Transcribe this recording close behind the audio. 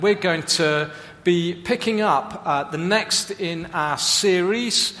We're going to be picking up the next in our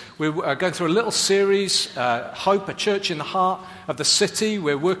series. We're going through a little series, Hope, a church in the heart of the city.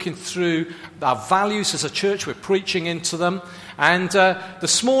 We're working through our values as a church. We're preaching into them. And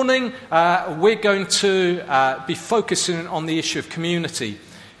this morning, we're going to be focusing on the issue of community.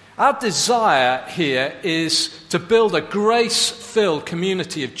 Our desire here is to build a grace-filled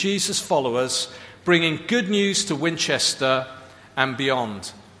community of Jesus followers, bringing good news to Winchester and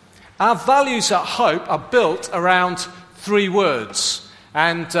beyond. Our values at Hope are built around three words,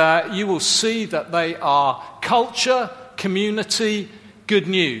 and you will see that they are culture, community, good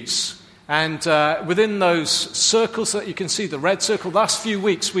news. And within those circles that you can see, the red circle, last few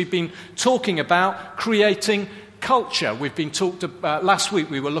weeks we've been talking about creating culture. We've been last week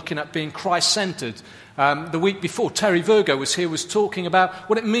we were looking at being Christ-centered. The week before, Terry Virgo was here, was talking about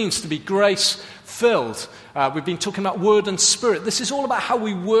what it means to be grace-filled. We've been talking about word and spirit. This is all about how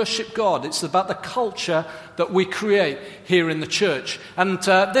we worship God. It's about the culture that we create here in the church. And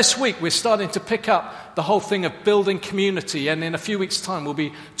this week we're starting to pick up the whole thing of building community. And in a few weeks' time we'll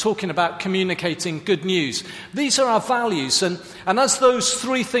be talking about communicating good news. These are our values. And as those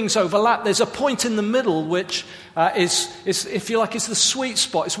three things overlap, there's a point in the middle which is, if you like, is the sweet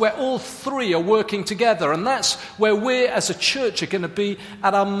spot. It's where all three are working together. And that's where we as a church are going to be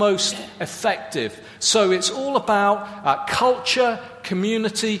at our most effective. So it's all about culture,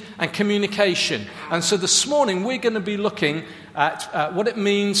 community, and communication. And so this morning we're going to be looking at what it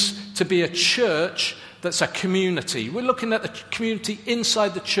means to be a church that's a community. We're looking at the community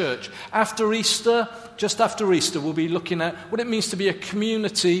inside the church. After Easter, just after Easter, we'll be looking at what it means to be a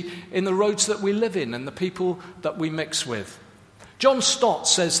community in the roads that we live in and the people that we mix with. John Stott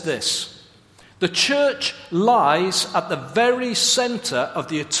says this: "The church lies at the very center of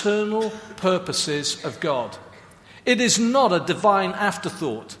the eternal purposes of God. It is not a divine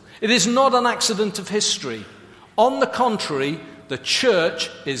afterthought. It is not an accident of history. On the contrary, the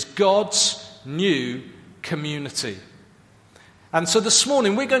church is God's new community." And so this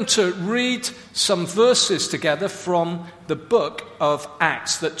morning we're going to read some verses together from the book of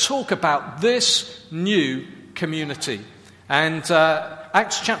Acts that talk about this new community. And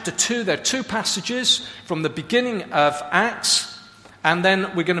Acts chapter 2, there are two passages from the beginning of Acts, and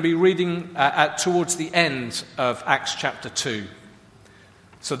then we're going to be reading towards the end of Acts chapter 2.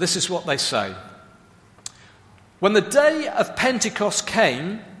 So this is what they say. "When the day of Pentecost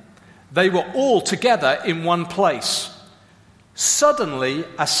came, they were all together in one place. Suddenly,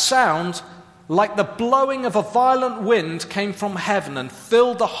 a sound like the blowing of a violent wind came from heaven and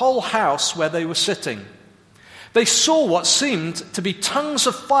filled the whole house where they were sitting. They saw what seemed to be tongues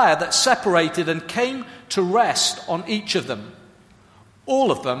of fire that separated and came to rest on each of them.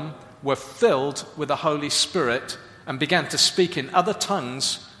 All of them were filled with the Holy Spirit and began to speak in other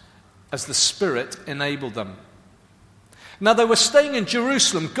tongues as the Spirit enabled them. Now they were staying in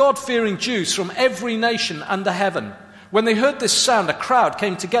Jerusalem, God-fearing Jews from every nation under heaven. When they heard this sound, a crowd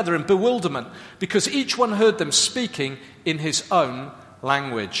came together in bewilderment because each one heard them speaking in his own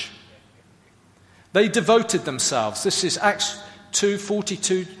language. They devoted themselves." This is Acts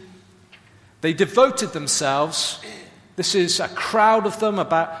 2:42. "They devoted themselves." This is a crowd of them,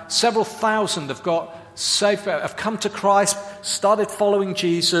 about several thousand have got saved, have come to Christ, started following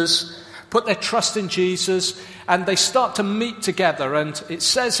Jesus, put their trust in Jesus, and they start to meet together. And it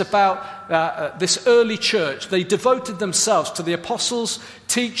says about this early church, they devoted themselves to the apostles'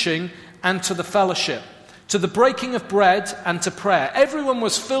 teaching and to the fellowship, to the breaking of bread and to prayer. Everyone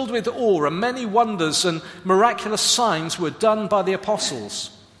was filled with awe, and many wonders and miraculous signs were done by the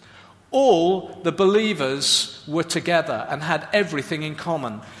apostles. All the believers were together and had everything in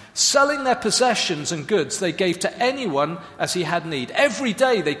common. Selling their possessions and goods, they gave to anyone as he had need. Every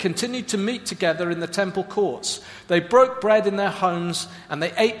day they continued to meet together in the temple courts. They broke bread in their homes, and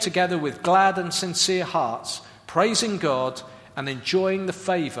they ate together with glad and sincere hearts, praising God and enjoying the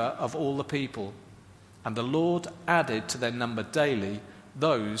favor of all the people. And the Lord added to their number daily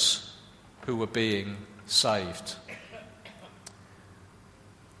those who were being saved."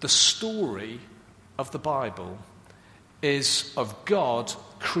 The story of the Bible is of God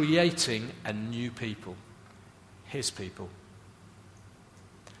creating a new people, his people.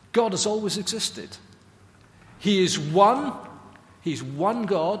 God has always existed. He's one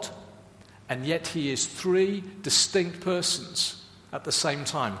God, and yet he is three distinct persons at the same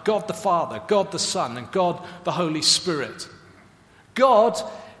time. God the Father, God the Son, and God the Holy Spirit. God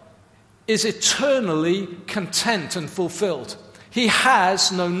is eternally content and fulfilled. He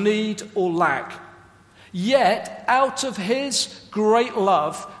has no need or lack. Yet, out of his great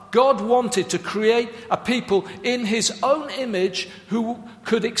love, God wanted to create a people in his own image who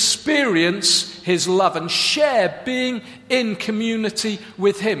could experience his love and share being in community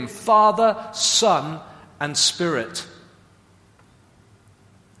with him, Father, Son, and Spirit.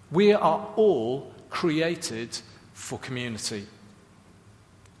 We are all created for community.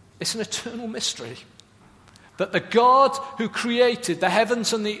 It's an eternal mystery that the God who created the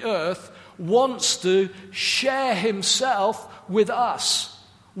heavens and the earth wants to share himself with us,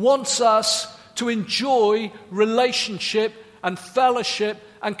 wants us to enjoy relationship and fellowship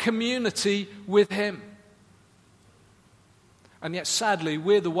and community with him. And yet, sadly,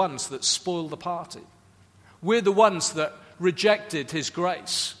 we're the ones that spoil the party. We're the ones that rejected his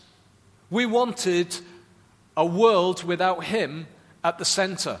grace. We wanted a world without him at the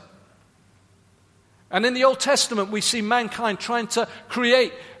center. And in the Old Testament, we see mankind trying to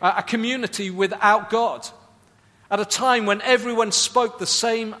create a community without God. At a time when everyone spoke the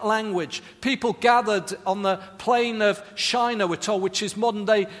same language. People gathered on the plain of Shinar, we're told, which is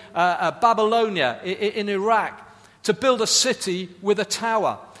modern-day Babylonia in Iraq, to build a city with a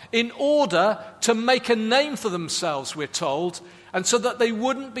tower in order to make a name for themselves, we're told, and so that they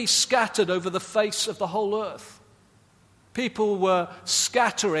wouldn't be scattered over the face of the whole earth. People were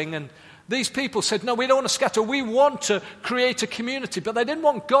scattering, and these people said, no, we don't want to scatter. We want to create a community. But they didn't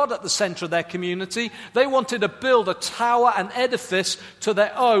want God at the center of their community. They wanted to build a tower, an edifice to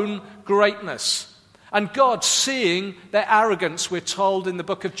their own greatness. And God, seeing their arrogance, we're told in the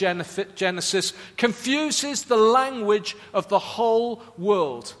book of Genesis, confuses the language of the whole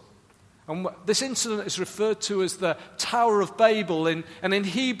world. And this incident is referred to as the Tower of Babel. And in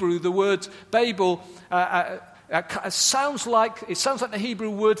Hebrew, the word Babel it sounds like the Hebrew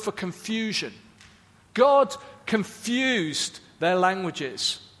word for confusion. God confused their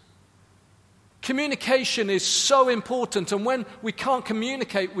languages. Communication is so important, and when we can't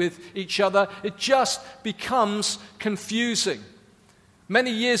communicate with each other, it just becomes confusing.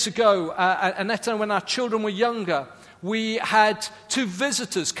 Many years ago, Annette, when our children were younger, we had 2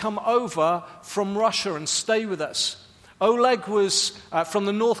 visitors come over from Russia and stay with us. Oleg was from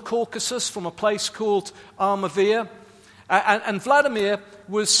the North Caucasus, from a place called Armavir, and Vladimir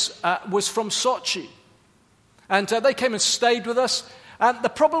was from Sochi. And they came and stayed with us. And the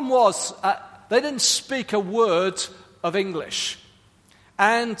problem was they didn't speak a word of English,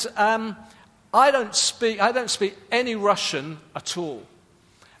 and I don't speak any Russian at all.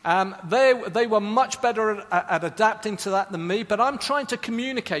 They were much better at adapting to that than me, but I'm trying to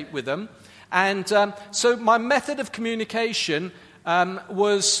communicate with them. And so my method of communication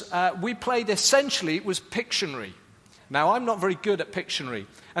was, we played essentially, it was Pictionary. Now, I'm not very good at Pictionary.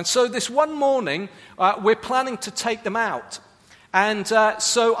 And so this one morning, we're planning to take them out. And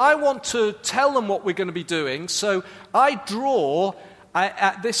so I want to tell them what we're going to be doing. So I draw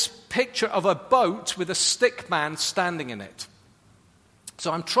this picture of a boat with a stick man standing in it.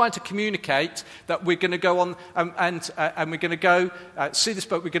 So I'm trying to communicate that we're going to go on and we're going to go see this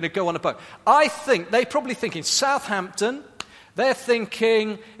boat. We're going to go on a boat. I think they're probably thinking Southampton. They're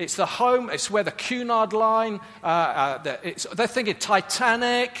thinking it's the home. It's where the Cunard line. They're thinking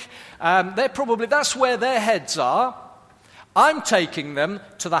Titanic. That's where their heads are. I'm taking them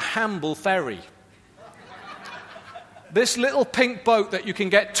to the Hamble Ferry. This little pink boat that you can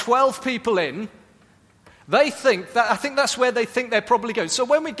get 12 people in. I think that's where they think they're probably going. So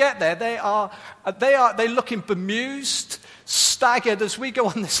when we get there, they're looking bemused, staggered as we go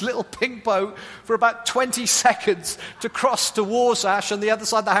on this little pink boat for about 20 seconds to cross to Warsash on the other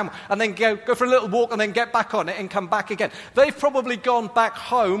side of the Hamble, and then go for a little walk and then get back on it and come back again. They've probably gone back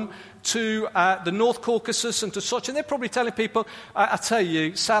home to the North Caucasus and to Sochi, and they're probably telling people, I tell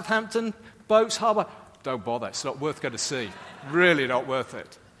you, Southampton, boats, harbour, don't bother, it's not worth going to see. Really not worth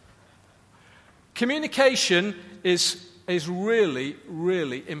it. Communication is really,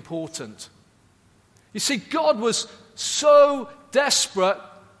 really important. You see, God was so desperate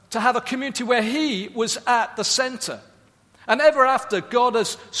to have a community where he was at the center. And ever after, God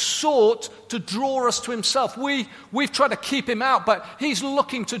has sought to draw us to himself. We've tried to keep him out, but he's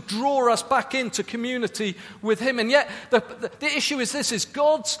looking to draw us back into community with him. And yet, the issue is this, is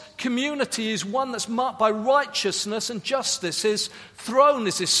God's community is one that's marked by righteousness and justice. His throne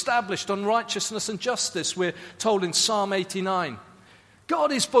is established on righteousness and justice, we're told in Psalm 89.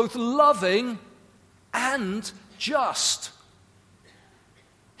 God is both loving and just.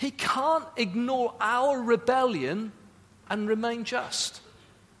 He can't ignore our rebellion and remain just.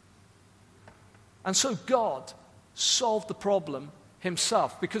 And so God solved the problem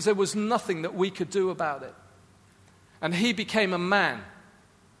himself because there was nothing that we could do about it. And he became a man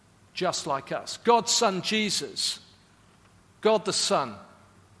just like us. God's Son Jesus, God the Son,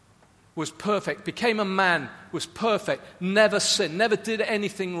 was perfect, became a man, was perfect, never sinned, never did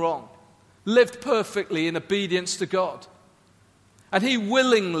anything wrong, lived perfectly in obedience to God. And he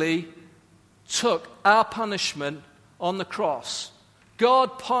willingly took our punishment on the cross.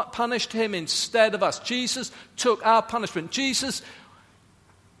 God punished him instead of us. Jesus took our punishment. Jesus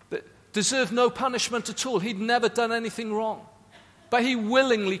deserved no punishment at all. He'd never done anything wrong. But he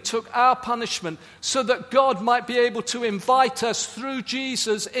willingly took our punishment so that God might be able to invite us through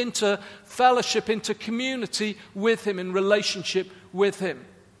Jesus into fellowship, into community with him, in relationship with him.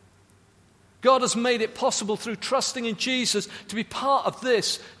 God has made it possible through trusting in Jesus to be part of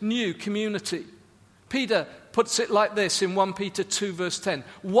this new community. Peter puts it like this in 1 Peter 2 verse 10.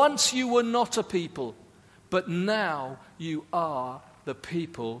 Once you were not a people, but now you are the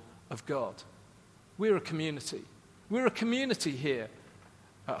people of God. We're a community. We're a community here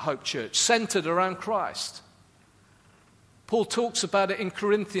at Hope Church, centered around Christ. Paul talks about it in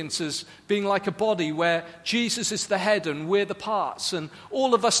Corinthians as being like a body where Jesus is the head and we're the parts. And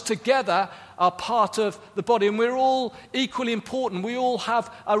all of us together are part of the body. And we're all equally important. We all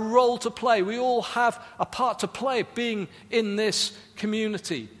have a role to play. We all have a part to play being in this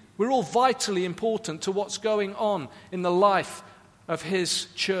community. We're all vitally important to what's going on in the life of his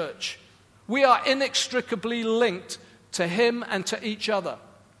church. We are inextricably linked to him and to each other.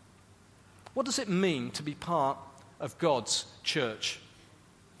 What does it mean to be part of God's church?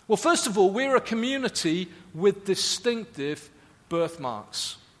 Well, first of all, we're a community with distinctive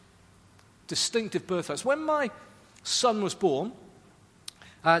birthmarks. Distinctive birthmarks. When my son was born,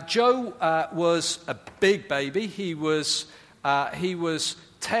 Joe was a big baby. He was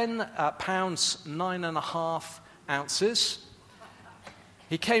 10 pounds 9.5 ounces.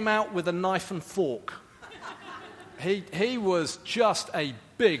 He came out with a knife and fork. He was just a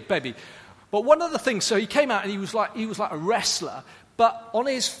big baby. But one of the things, so he came out and he was like a wrestler, but on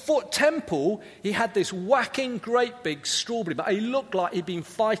his foot temple, he had this whacking great big strawberry, but he looked like he'd been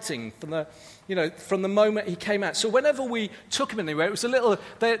fighting from the moment he came out. So whenever we took him anywhere, it was a little,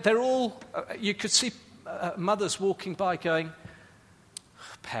 they're all, you could see mothers walking by going,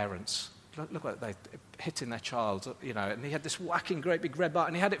 parents, look like they're hitting their child, and he had this whacking great big red mark,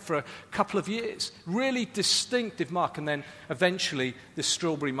 and he had it for a couple of years. Really distinctive mark, and then eventually the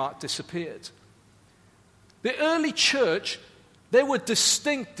strawberry mark disappeared. The early church, there were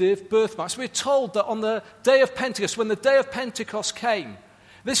distinctive birthmarks. We're told that on the day of Pentecost, when the day of Pentecost came,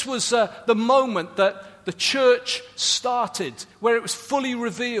 this was the moment that the church started, where it was fully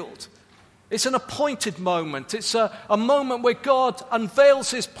revealed. It's an appointed moment. It's a moment where God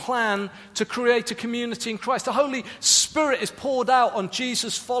unveils his plan to create a community in Christ. The Holy Spirit is poured out on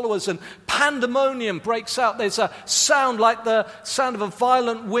Jesus' followers and pandemonium breaks out. There's a sound like the sound of a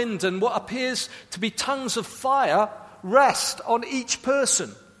violent wind, and what appears to be tongues of fire rest on each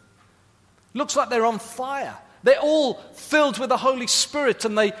person. Looks like they're on fire. They're all filled with the Holy Spirit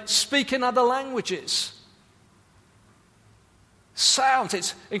and they speak in other languages. Sound,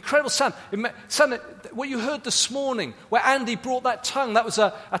 it's incredible sound. What you heard this morning, where Andy brought that tongue, that was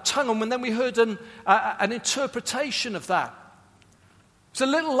a tongue, and then we heard an interpretation of that. It's a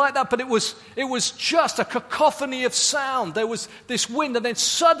little like that, but it was just a cacophony of sound. There was this wind, and then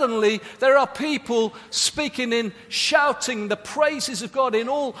suddenly there are people speaking shouting the praises of God in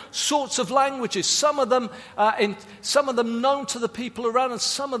all sorts of languages. Some of them known to the people around, and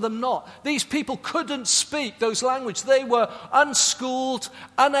some of them not. These people couldn't speak those languages. They were unschooled,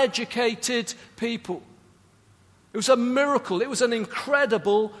 uneducated people. It was a miracle. It was an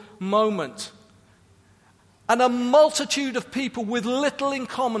incredible moment. And a multitude of people with little in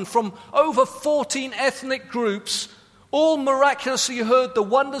common from over 14 ethnic groups all miraculously heard the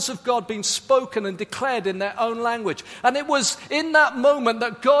wonders of God being spoken and declared in their own language. And it was in that moment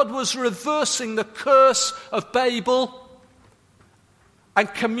that God was reversing the curse of Babel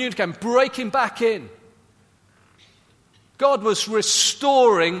and communicating, breaking back in. God was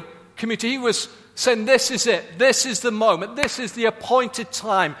restoring community. He was saying, this is it. This is the moment. This is the appointed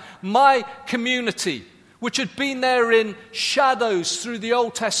time. My community, which had been there in shadows through the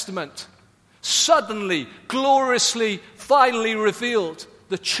Old Testament, suddenly, gloriously, finally revealed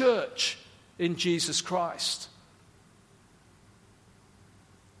the church in Jesus Christ.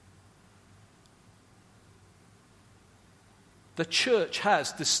 The church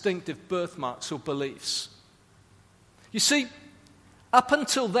has distinctive birthmarks or beliefs. You see, up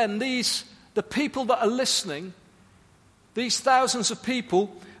until then, the people that are listening, these thousands of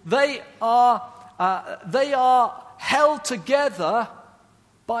people, they are held together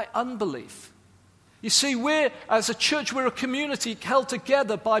by unbelief. You see, as a church, we're a community held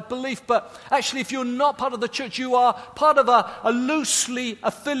together by belief, but actually if you're not part of the church, you are part of a loosely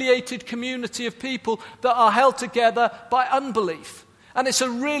affiliated community of people that are held together by unbelief. And it's a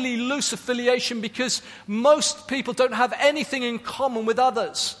really loose affiliation because most people don't have anything in common with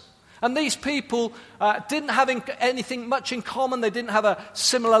others. And these people didn't have anything much in common. They didn't have a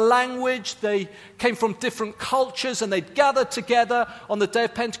similar language. They came from different cultures, and they'd gathered together on the day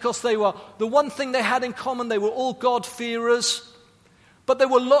of Pentecost. The one thing they had in common, they were all God-fearers. But there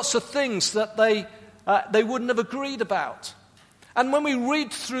were lots of things that they wouldn't have agreed about. And when we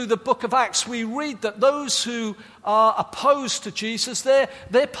read through the book of Acts, we read that those who are opposed to Jesus, they're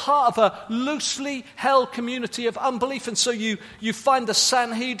part of a loosely held community of unbelief. And so you find the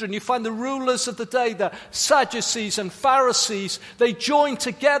Sanhedrin, you find the rulers of the day, the Sadducees and Pharisees, they join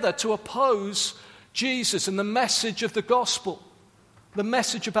together to oppose Jesus and the message of the gospel. The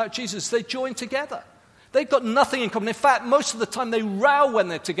message about Jesus, they join together. They've got nothing in common. In fact, most of the time they row when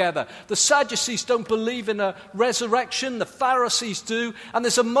they're together. The Sadducees don't believe in a resurrection. The Pharisees do. And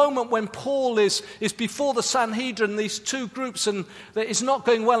there's a moment when Paul is before the Sanhedrin, these two groups, and it's not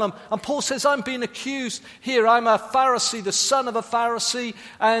going well. And Paul says, I'm being accused here. I'm a Pharisee, the son of a Pharisee,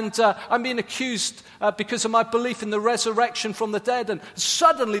 and I'm being accused because of my belief in the resurrection from the dead. And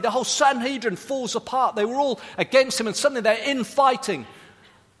suddenly the whole Sanhedrin falls apart. They were all against him, and suddenly they're fighting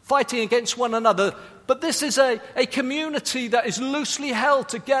against one another. But this is a community that is loosely held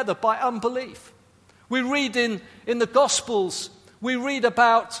together by unbelief. We read in the Gospels, we read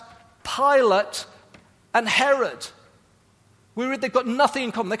about Pilate and Herod. We read they've got nothing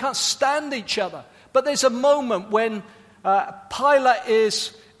in common. They can't stand each other. But there's a moment when Pilate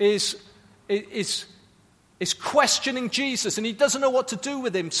is questioning Jesus, and he doesn't know what to do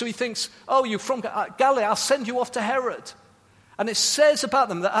with him. So he thinks, oh, you're from Galilee, I'll send you off to Herod. And it says about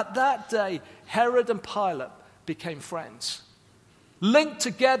them that at that day, Herod and Pilate became friends, linked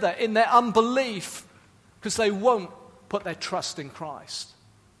together in their unbelief because they won't put their trust in Christ.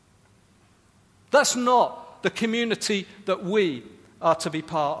 That's not the community that we are to be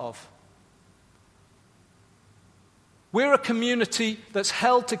part of. We're a community that's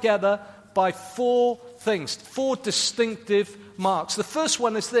held together by four things, four distinctive marks. The first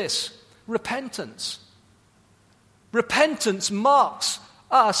one is this: repentance. Repentance marks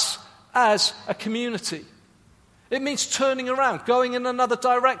us as a community. It means turning around, going in another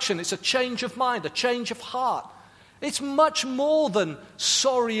direction. It's a change of mind, a change of heart. It's much more than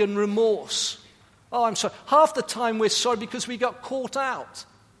sorry and remorse. Oh, I'm sorry. Half the time we're sorry because we got caught out.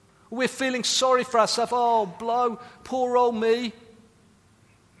 We're feeling sorry for ourselves. Oh, poor old me.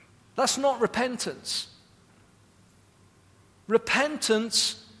 That's not repentance.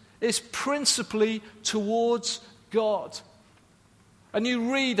 Repentance is principally towards God. And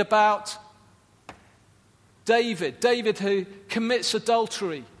you read about David who commits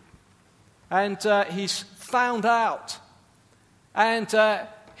adultery, and he's found out, and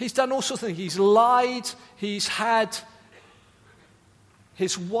he's done all sorts of things. He's lied. He's had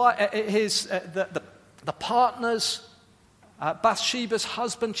the partners, Bathsheba's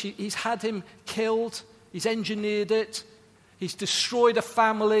husband. He's had him killed. He's engineered it. He's destroyed a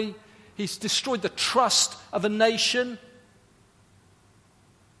family. He's destroyed the trust of a nation.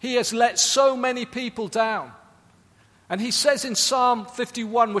 He has let so many people down. And he says in Psalm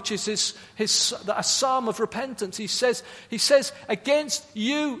 51, which is a psalm of repentance, he says, against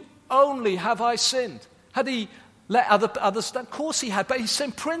you only have I sinned. Had he let others down? Of course he had. But he's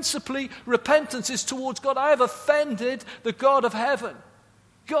saying principally repentance is towards God. I have offended the God of heaven.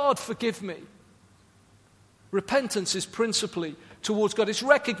 God, forgive me. Repentance is principally towards God. It's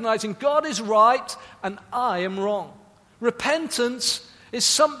recognizing God is right and I am wrong. Repentance is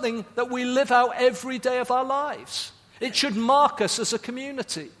something that we live out every day of our lives. It should mark us as a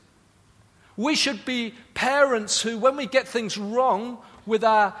community. We should be parents who, when we get things wrong with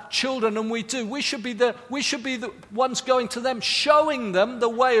our children, and we do, we should be the ones going to them, showing them the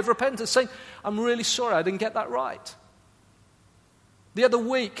way of repentance, saying, I'm really sorry I didn't get that right. The other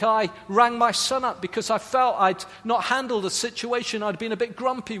week, I rang my son up because I felt I'd not handled a situation. I'd been a bit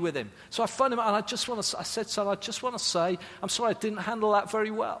grumpy with him. So I phoned him up, and I said, son, I just want to say, I'm sorry I didn't handle that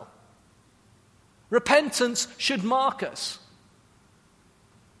very well. Repentance should mark us.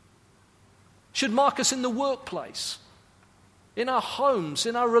 Should mark us in the workplace, in our homes,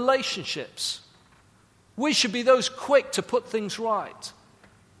 in our relationships. We should be those quick to put things right.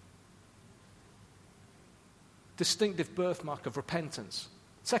 Distinctive birthmark of repentance.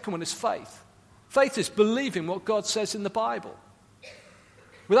 Second one is faith. Faith is believing what God says in the Bible.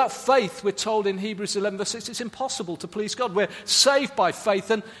 Without faith, we're told in Hebrews 11 verse 6, it's impossible to please God. We're saved by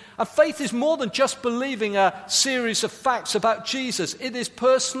faith, and faith is more than just believing a series of facts about Jesus. It is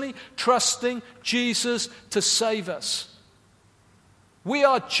personally trusting Jesus to save us. We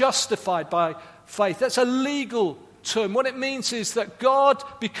are justified by faith. That's a legal term. What it means is that God,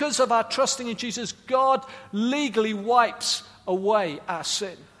 because of our trusting in Jesus, God legally wipes away our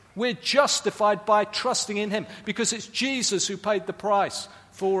sin. We're justified by trusting in him because it's Jesus who paid the price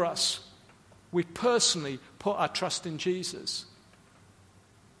for us. We personally put our trust in Jesus.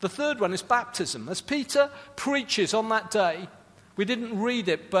 The third one is baptism. As Peter preaches on that day, we didn't read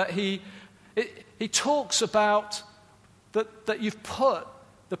it, but he talks about that you've put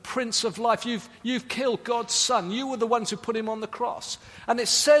the Prince of Life, you've killed God's Son. You were the ones who put him on the cross. And it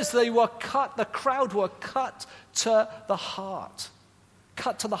says the crowd were cut to the heart.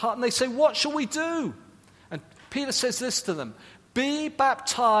 Cut to the heart. And they say, what shall we do? And Peter says this to them, be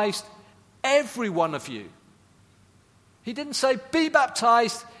baptized, every one of you. He didn't say, be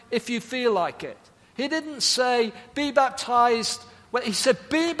baptized if you feel like it. He didn't say, be baptized. Well, he said,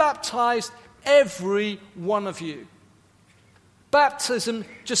 be baptized, every one of you. Baptism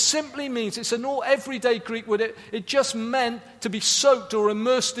just simply means, it's an all everyday Greek word, it just meant to be soaked or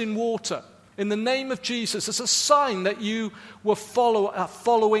immersed in water in the name of Jesus as a sign that you were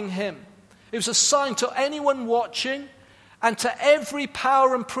following him. It was a sign to anyone watching and to every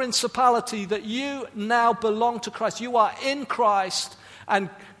power and principality that you now belong to Christ. You are in Christ and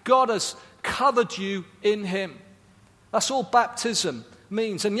God has covered you in him. That's all baptism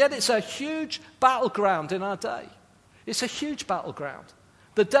means. And yet it's a huge battleground in our day. It's a huge battleground.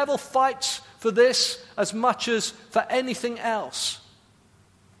 The devil fights for this as much as for anything else.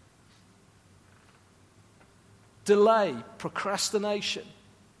 Delay, procrastination.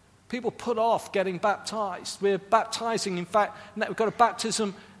 People put off getting baptized. We're baptizing, in fact, we've got a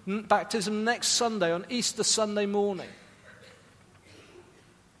baptism next Sunday, on Easter Sunday morning.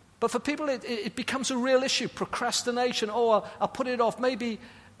 But for people, it becomes a real issue, procrastination. Oh, I'll put it off, maybe.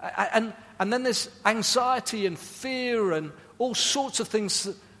 And then there's anxiety and fear and all sorts of things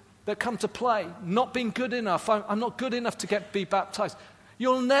that come to play. Not being good enough. I'm not good enough to be baptized.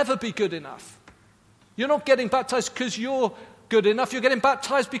 You'll never be good enough. You're not getting baptized because you're good enough. You're getting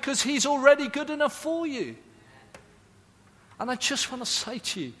baptized because he's already good enough for you. And I just want to say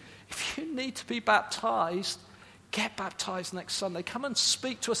to you, if you need to be baptized, get baptized next Sunday. Come and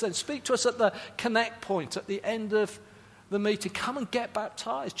speak to us then. Speak to us at the connect point at the end of the meeting. Come and get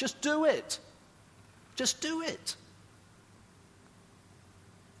baptized. Just do it. Just do it.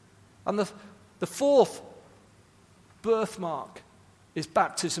 And the fourth birthmark is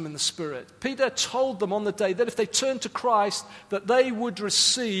baptism in the Spirit. Peter told them on the day that if they turned to Christ, that they would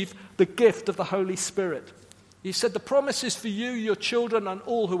receive the gift of the Holy Spirit. He said, the promise is for you, your children, and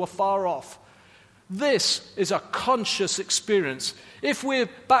all who are far off. This is a conscious experience. If we're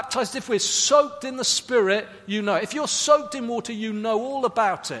baptized, if we're soaked in the Spirit, you know. If you're soaked in water, you know all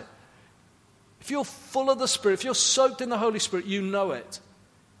about it. If you're full of the Spirit, if you're soaked in the Holy Spirit, you know it.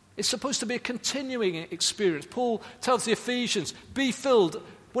 It's supposed to be a continuing experience. Paul tells the Ephesians, be filled.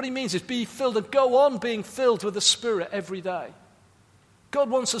 What he means is be filled and go on being filled with the Spirit every day. God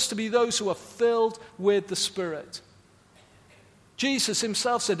wants us to be those who are filled with the Spirit. Jesus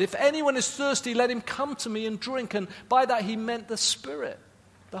himself said, if anyone is thirsty, let him come to me and drink. And by that he meant the Spirit,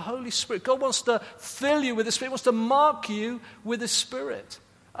 the Holy Spirit. God wants to fill you with the Spirit. He wants to mark you with the Spirit.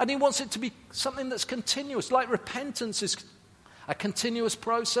 And he wants it to be something that's continuous. Like repentance is a continuous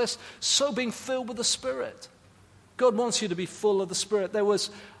process, so being filled with the Spirit. God wants you to be full of the Spirit. There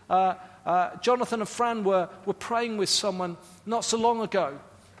was, Jonathan and Fran were praying with someone not so long ago.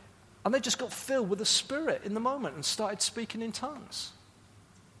 And they just got filled with the Spirit in the moment and started speaking in tongues.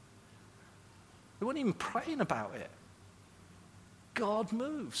 They weren't even praying about it. God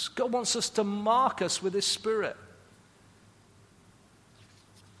moves. God wants us to mark us with his Spirit.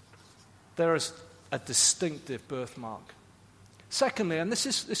 There is a distinctive birthmark. Secondly, and this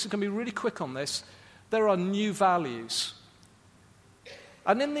is going to be really quick on this, there are new values.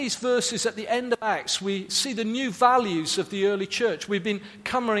 And in these verses at the end of Acts, we see the new values of the early church. We've been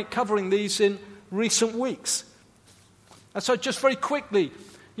covering these in recent weeks. And so just very quickly,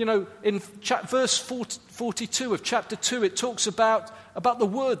 in verse 42 of chapter 2, it talks about the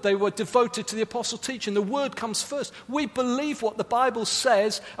word. They were devoted to the apostle teaching. The word comes first. We believe what the Bible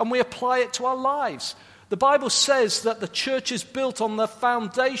says and we apply it to our lives. The Bible says that the church is built on the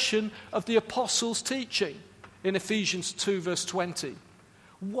foundation of the apostles' teaching in Ephesians 2 verse 20.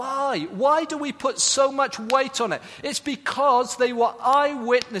 Why? Why do we put so much weight on it? It's because they were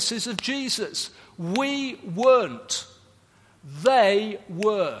eyewitnesses of Jesus. We weren't. They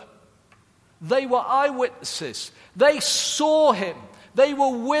were. They were eyewitnesses. They saw him. They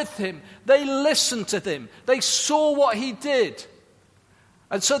were with him. They listened to him. They saw what he did.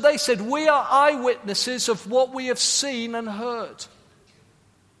 And so they said, we are eyewitnesses of what we have seen and heard.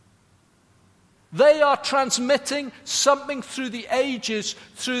 They are transmitting something through the ages,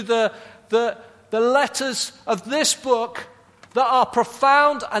 through the letters of this book that are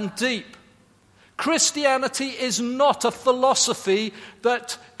profound and deep. Christianity is not a philosophy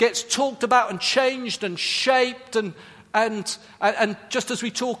that gets talked about and changed and shaped and just as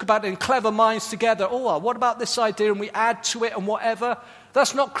we talk about it in clever minds together, oh, what about this idea, and we add to it and whatever.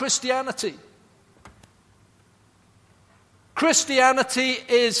 That's not Christianity. Christianity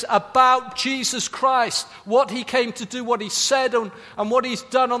is about Jesus Christ, what he came to do, what he said, and what he's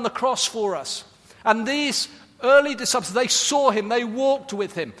done on the cross for us. And these early disciples, they saw him, they walked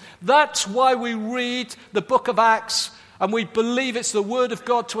with him. That's why we read the book of Acts, and we believe it's the word of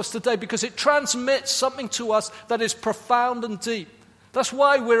God to us today, because it transmits something to us that is profound and deep. That's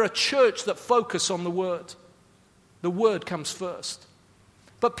why we're a church that focus on the word. The word comes first.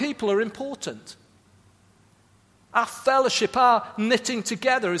 But people are important. Our fellowship, our knitting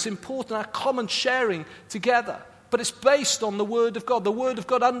together is important, our common sharing together. But it's based on the Word of God. The Word of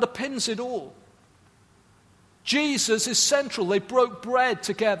God underpins it all. Jesus is central. They broke bread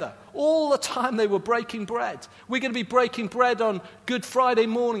together. All the time they were breaking bread. We're going to be breaking bread on Good Friday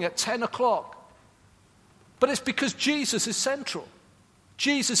morning at 10 o'clock. But it's because Jesus is central.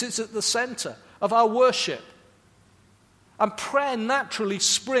 Jesus is at the center of our worship. And prayer naturally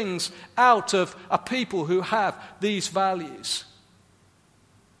springs out of a people who have these values.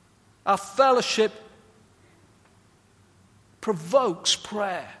 Our fellowship provokes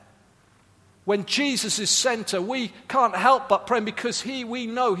prayer. When Jesus is center, we can't help but pray because we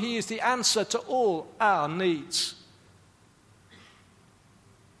know he is the answer to all our needs.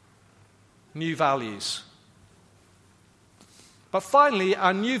 New values. But finally,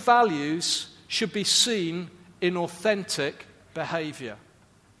 our new values should be seen in authentic behavior.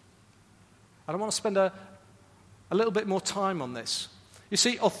 And I want to spend a little bit more time on this. You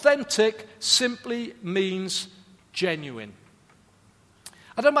see, authentic simply means genuine.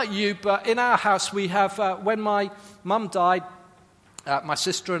 I don't know about you, but in our house we have, when my mum died, my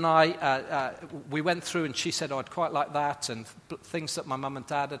sister and I, we went through and she said, I'd quite like that, and things that my mum and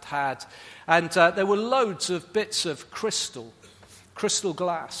dad had had. And there were loads of bits of crystal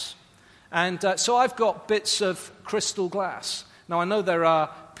glass. And so I've got bits of crystal glass. Now, I know there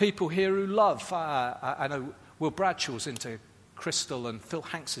are people here who love, I know Will Bradshaw's into crystal and Phil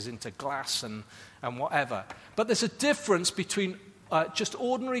Hanks is into glass and whatever. But there's a difference between just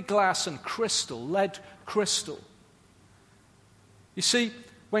ordinary glass and crystal, lead crystal. You see,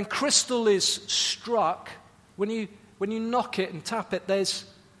 when crystal is struck, when you knock it and tap it, there's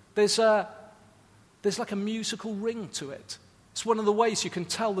like a musical ring to it. It's one of the ways you can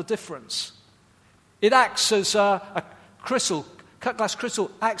tell the difference. It acts as a crystal, cut glass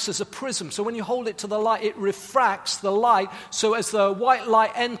crystal acts as a prism. So when you hold it to the light, it refracts the light. So as the white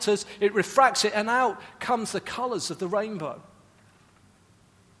light enters, it refracts it, and out comes the colors of the rainbow.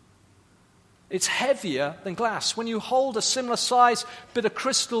 It's heavier than glass. When you hold a similar size bit of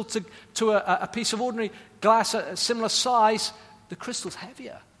crystal to a piece of ordinary glass, a similar size, the crystal's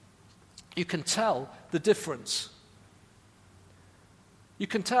heavier. You can tell the difference. You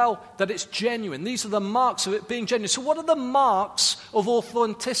can tell that it's genuine. These are the marks of it being genuine. So what are the marks of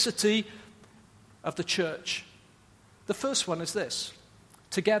authenticity of the church? The first one is this: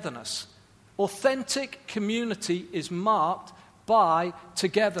 togetherness. Authentic community is marked by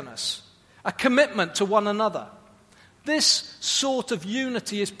togetherness, a commitment to one another. This sort of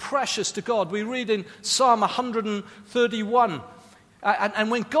unity is precious to God. We read in Psalm 131,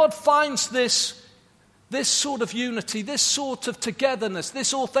 and when God finds this sort of unity, this sort of togetherness,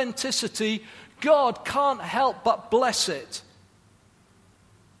 this authenticity, God can't help but bless it.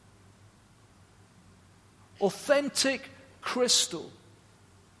 Authentic crystal.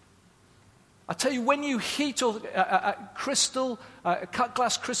 I tell you, when you heat crystal, cut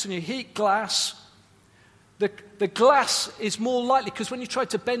glass crystal, and you heat glass, the glass is more likely, because when you try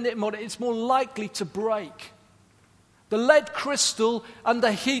to bend it, it's more likely to break. The lead crystal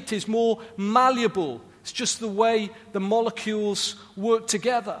under heat is more malleable. It's just the way the molecules work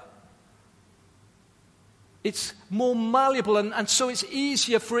together. It's more malleable, and so it's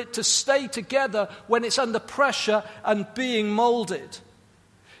easier for it to stay together when it's under pressure and being molded.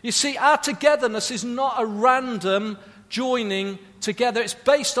 You see, our togetherness is not a random joining together. It's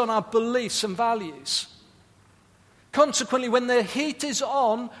based on our beliefs and values. Consequently, when the heat is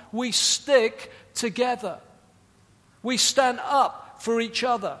on, we stick together. We stand up for each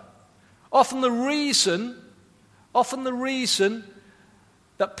other. Often the reason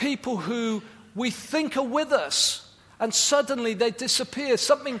that people who we think are with us and suddenly they disappear,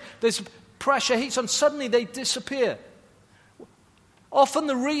 there's pressure heats on, suddenly they disappear. Often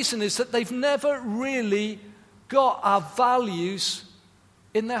the reason is that they've never really got our values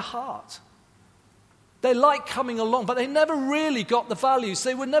in their heart. They like coming along, but they never really got the values.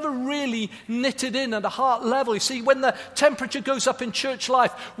 They were never really knitted in at a heart level. You see, when the temperature goes up in church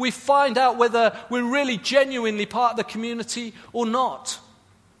life, we find out whether we're really genuinely part of the community or not.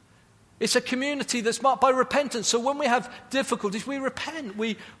 It's a community that's marked by repentance. So when we have difficulties, we repent.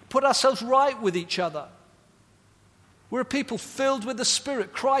 We put ourselves right with each other. We're a people filled with the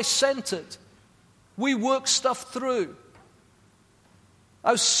Spirit, Christ-centered. We work stuff through.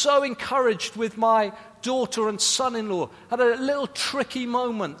 I was so encouraged with my daughter and son-in-law. Had a little tricky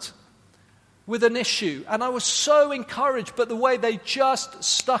moment with an issue. And I was so encouraged, but the way they just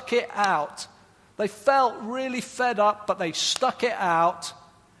stuck it out. They felt really fed up, but they stuck it out.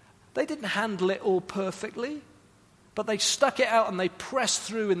 They didn't handle it all perfectly, but they stuck it out and they pressed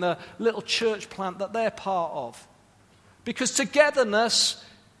through in the little church plant that they're part of. Because togetherness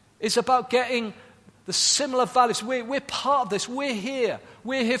is about getting the similar values. We're part of this. We're here.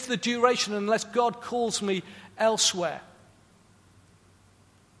 We're here for the duration unless God calls me elsewhere.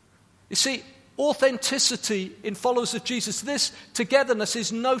 You see, authenticity in followers of Jesus, this togetherness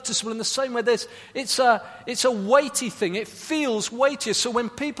is noticeable in the same way it's a weighty thing. It feels weightier. So when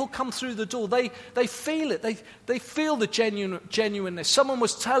people come through the door, they feel it. They feel the genuineness. Someone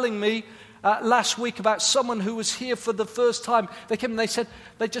was telling me last week about someone who was here for the first time. They came and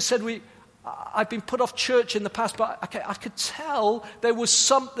they just said, I've been put off church in the past, but I could tell there was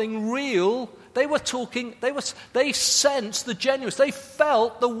something real. They were talking, they sensed the genuineness. They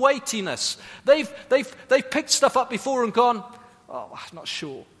felt the weightiness. They've picked stuff up before and gone, oh, I'm not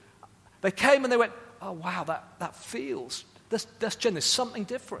sure. They came and they went, oh, wow, that feels, that's genuine. Something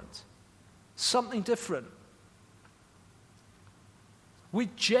different. Something different. We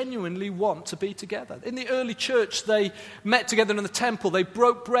genuinely want to be together. In the early church, they met together in the temple. They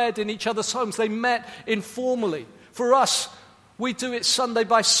broke bread in each other's homes. They met informally. For us, we do it Sunday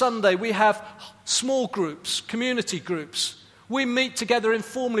by Sunday. We have small groups, community groups. We meet together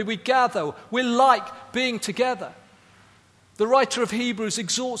informally. We gather. We like being together. The writer of Hebrews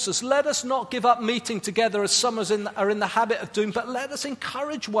exhorts us, let us not give up meeting together as some are in the habit of doing, but let us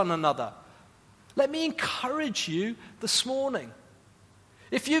encourage one another. Let me encourage you this morning.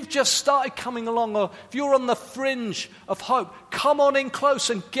 If you've just started coming along, or if you're on the fringe of hope, come on in close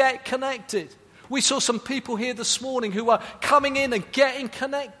and get connected. We saw some people here this morning who are coming in and getting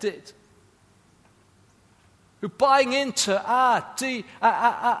connected, who are buying into our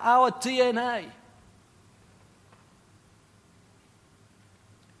DNA.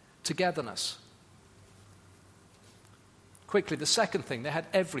 Togetherness. Quickly, the second thing, they had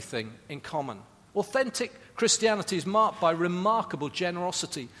everything in common. Authentic Christianity is marked by remarkable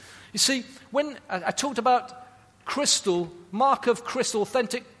generosity. You see, when I talked about crystal, mark of crystal,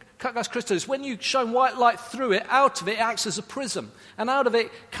 authentic cut glass crystal, is when you shine white light through it, out of it, it acts as a prism. And out of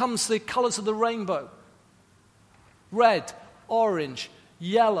it comes the colors of the rainbow. Red, orange,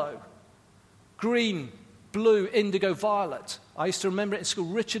 yellow, green, blue, indigo, violet. I used to remember it in school.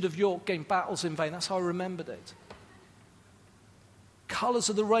 Richard of York gained battles in vain. That's how I remembered it. Colors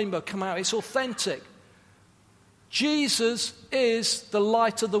of the rainbow come out. It's authentic. Jesus is the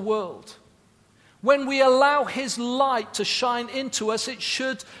light of the world. When we allow his light to shine into us, it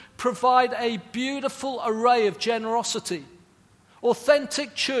should provide a beautiful array of generosity.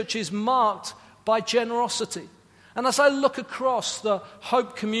 Authentic church is marked by generosity. And as I look across the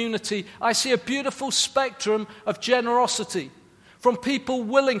Hope community, I see a beautiful spectrum of generosity. From people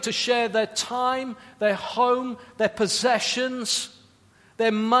willing to share their time, their home, their possessions,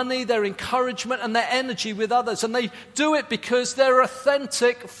 their money, their encouragement, and their energy with others. And they do it because they're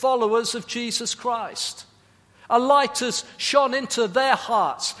authentic followers of Jesus Christ. A light has shone into their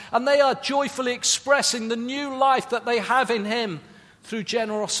hearts, and they are joyfully expressing the new life that they have in him through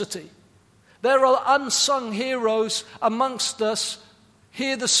generosity. There are unsung heroes amongst us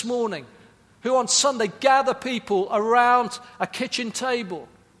here this morning who on Sunday gather people around a kitchen table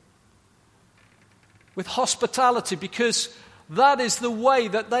with hospitality, because that is the way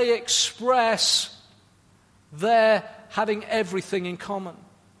that they express their having everything in common.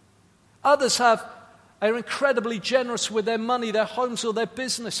 Others are incredibly generous with their money, their homes, or their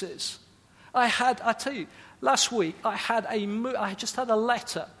businesses. I tell you, last week I just had a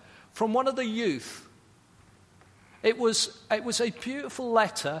letter from one of the youth. It was a beautiful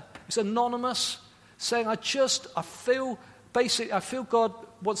letter. It was anonymous. saying, I feel God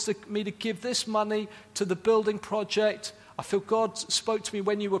wants me to give this money to the building project. I feel God spoke to me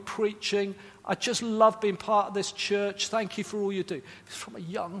when you were preaching. I just love being part of this church. Thank you for all you do. It's from a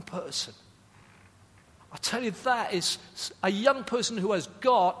young person. I tell you, that is a young person who has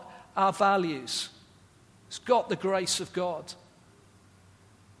got our values. Has got the grace of God.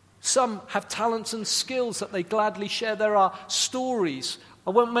 Some have talents and skills that they gladly share. There are stories. I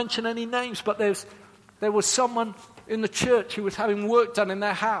won't mention any names, but there was someone in the church who was having work done in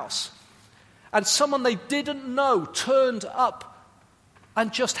their house. And someone they didn't know turned up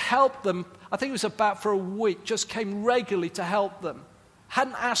and just helped them. I think it was about for a week, just came regularly to help them.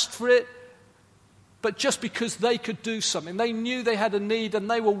 Hadn't asked for it, but just because they could do something. They knew they had a need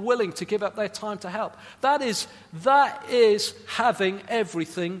and they were willing to give up their time to help. That is having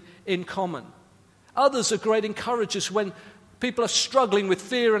everything in common. Others are great encouragers when people are struggling with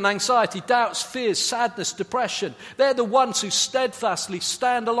fear and anxiety, doubts, fears, sadness, depression. They're the ones who steadfastly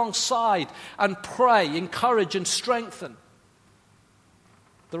stand alongside and pray, encourage and strengthen.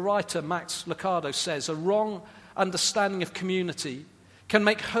 The writer Max Lucado says, a wrong understanding of community can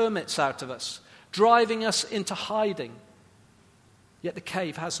make hermits out of us, driving us into hiding. Yet the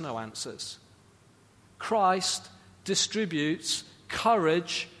cave has no answers. Christ distributes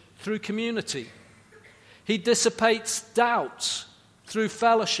courage through community. He dissipates doubts through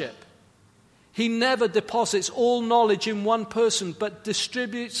fellowship. He never deposits all knowledge in one person, but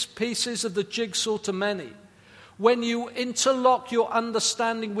distributes pieces of the jigsaw to many. When you interlock your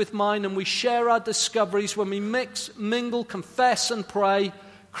understanding with mine and we share our discoveries, when we mix, mingle, confess and pray,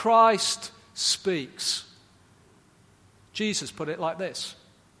 Christ speaks. Jesus put it like this: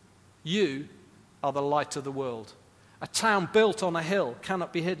 you are the light of the world. A town built on a hill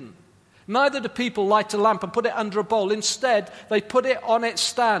cannot be hidden. Neither do people light a lamp and put it under a bowl. Instead, they put it on its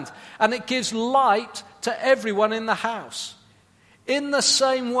stand, and it gives light to everyone in the house. In the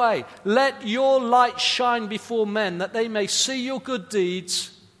same way, let your light shine before men, that they may see your good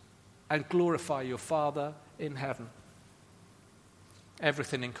deeds and glorify your Father in heaven.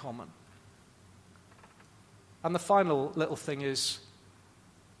 Everything in common. And the final little thing is,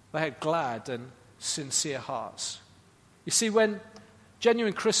 they had glad and sincere hearts. You see, when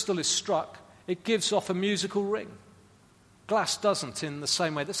genuine crystal is struck, it gives off a musical ring. Glass doesn't in the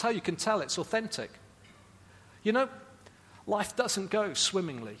same way. That's how you can tell it's authentic. You know, life doesn't go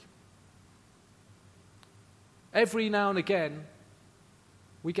swimmingly. Every now and again,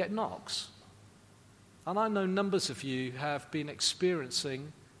 we get knocks. And I know numbers of you have been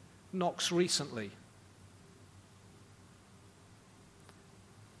experiencing knocks recently.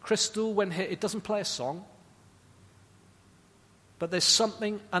 Crystal, when hit, it doesn't play a song. But there's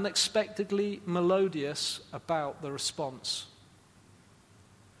something unexpectedly melodious about the response.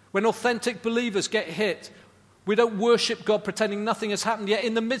 When authentic believers get hit, we don't worship God pretending nothing has happened yet.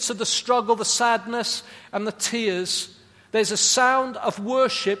 In the midst of the struggle, the sadness, and the tears, there's a sound of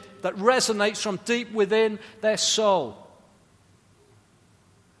worship that resonates from deep within their soul.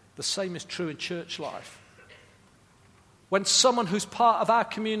 The same is true in church life. When someone who's part of our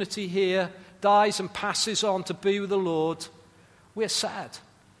community here dies and passes on to be with the Lord, we're sad.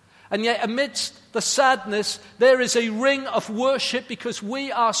 And yet amidst the sadness, there is a ring of worship because we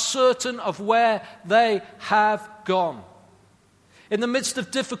are certain of where they have gone. In the midst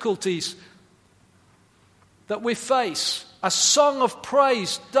of difficulties that we face, a song of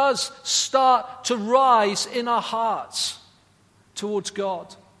praise does start to rise in our hearts towards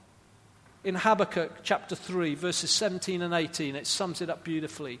God. In Habakkuk chapter 3, verses 17 and 18, it sums it up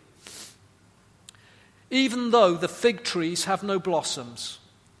beautifully. Even though the fig trees have no blossoms,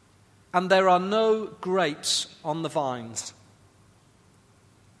 and there are no grapes on the vines,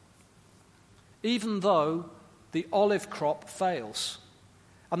 even though the olive crop fails,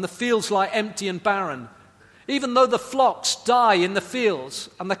 and the fields lie empty and barren, even though the flocks die in the fields,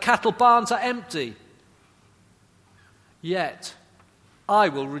 and the cattle barns are empty, yet I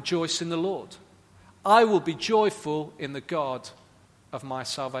will rejoice in the Lord. I will be joyful in the God of my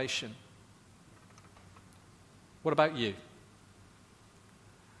salvation. What about you?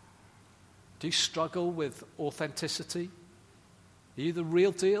 Do you struggle with authenticity? Are you the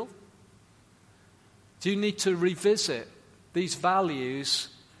real deal? Do you need to revisit these values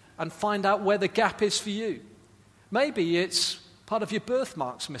and find out where the gap is for you? Maybe it's part of your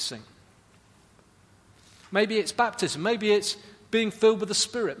birthmarks missing. Maybe it's baptism. Maybe it's being filled with the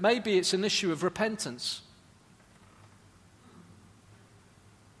Spirit. Maybe it's an issue of repentance.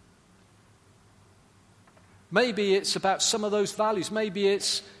 Maybe it's about some of those values. Maybe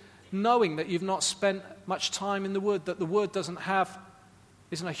it's knowing that you've not spent much time in the Word, that the Word doesn't have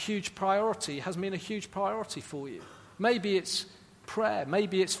isn't a huge priority, hasn't been a huge priority for you. Maybe it's prayer,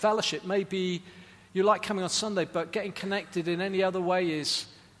 maybe it's fellowship, maybe you like coming on Sunday, but getting connected in any other way it's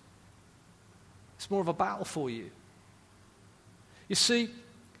more of a battle for you. You see,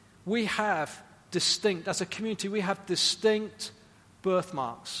 we have distinct, as a community, we have distinct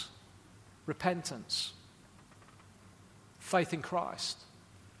birthmarks: repentance, faith in Christ,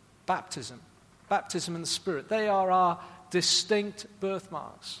 baptism in the Spirit. They are our distinct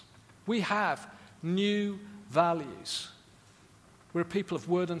birthmarks. We have new values. We're a people of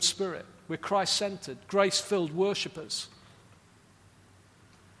word and spirit. We're Christ-centered, grace-filled worshippers.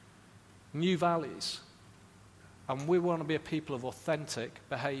 New values. And we want to be a people of authentic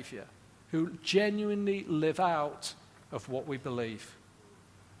behavior who genuinely live out of what we believe.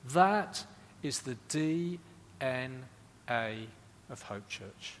 That is the DNA of Hope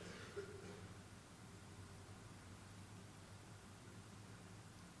Church.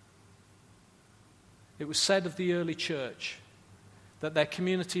 It was said of the early church that their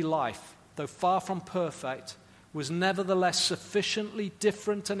community life, though far from perfect, was nevertheless sufficiently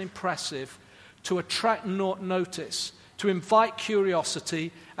different and impressive to attract notice, to invite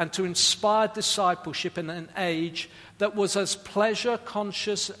curiosity, and to inspire discipleship in an age that was as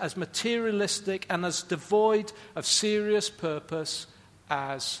pleasure-conscious, as materialistic, and as devoid of serious purpose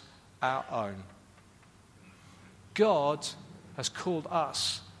as our own. God has called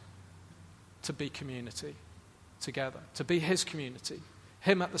us to be community together, to be his community,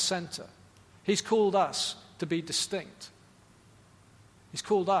 him at the center. He's called us to be distinct. He's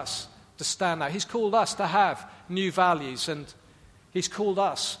called us to stand out. He's called us to have new values, and he's called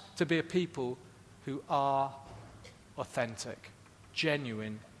us to be a people who are authentic,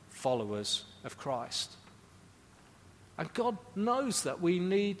 genuine followers of Christ. And God knows that we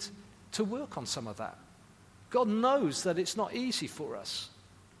need to work on some of that. God knows that it's not easy for us.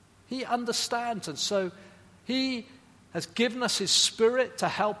 He understands, and so he has given us his Spirit to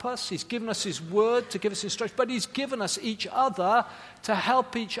help us. He's given us his word to give us instruction, but he's given us each other to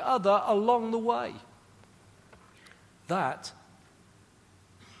help each other along the way. That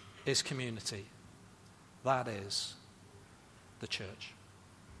is community. That is the church.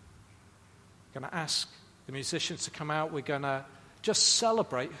 I'm going to ask the musicians to come out. We're going to just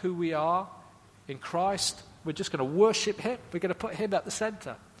celebrate who we are in Christ. We're just going to worship him. We're going to put him at the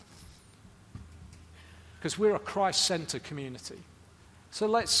center. Because we're a Christ-centered community. So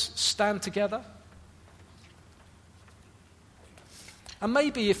let's stand together. And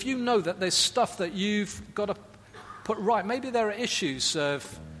maybe if you know that there's stuff that you've got to put right, maybe there are issues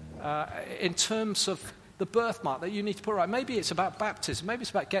in terms of the birthmark that you need to put right. Maybe it's about baptism. Maybe it's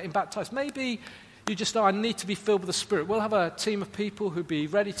about getting baptized. Maybe you just know, I need to be filled with the Spirit. We'll have a team of people who'll be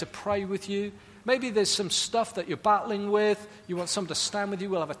ready to pray with you. Maybe there's some stuff that you're battling with. You want someone to stand with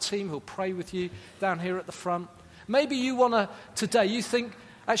you. We'll have a team who'll pray with you down here at the front. Maybe you want to, today, you think,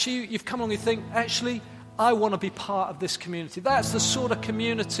 actually, you've come along and you think, actually, I want to be part of this community. That's the sort of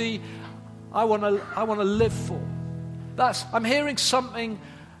community I want to live for. I'm hearing something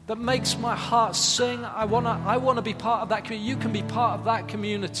that makes my heart sing. I want to be part of that community. You can be part of that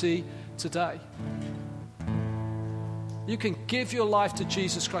community today. You can give your life to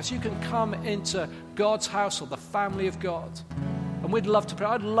Jesus Christ. You can come into God's house or the family of God. And we'd love to pray.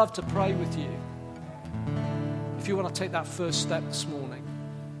 I'd love to pray with you. If you want to take that first step this morning.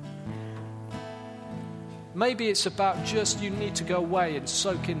 Maybe it's about just you need to go away and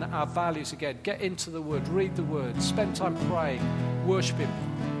soak in our values again. Get into the Word, read the Word, spend time praying, worship him,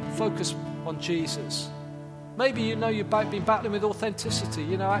 focus on Jesus. Maybe you know you've been battling with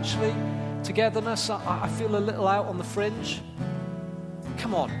authenticity. Actually, togetherness, I feel a little out on the fringe.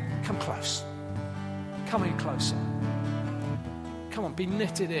 Come on, come close. Come in closer. Come on, be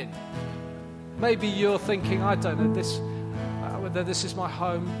knitted in. Maybe you're thinking, I don't know, whether this is my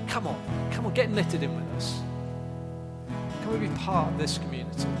home. Come on, get knitted in with us. Can we be part of this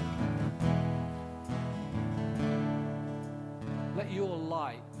community?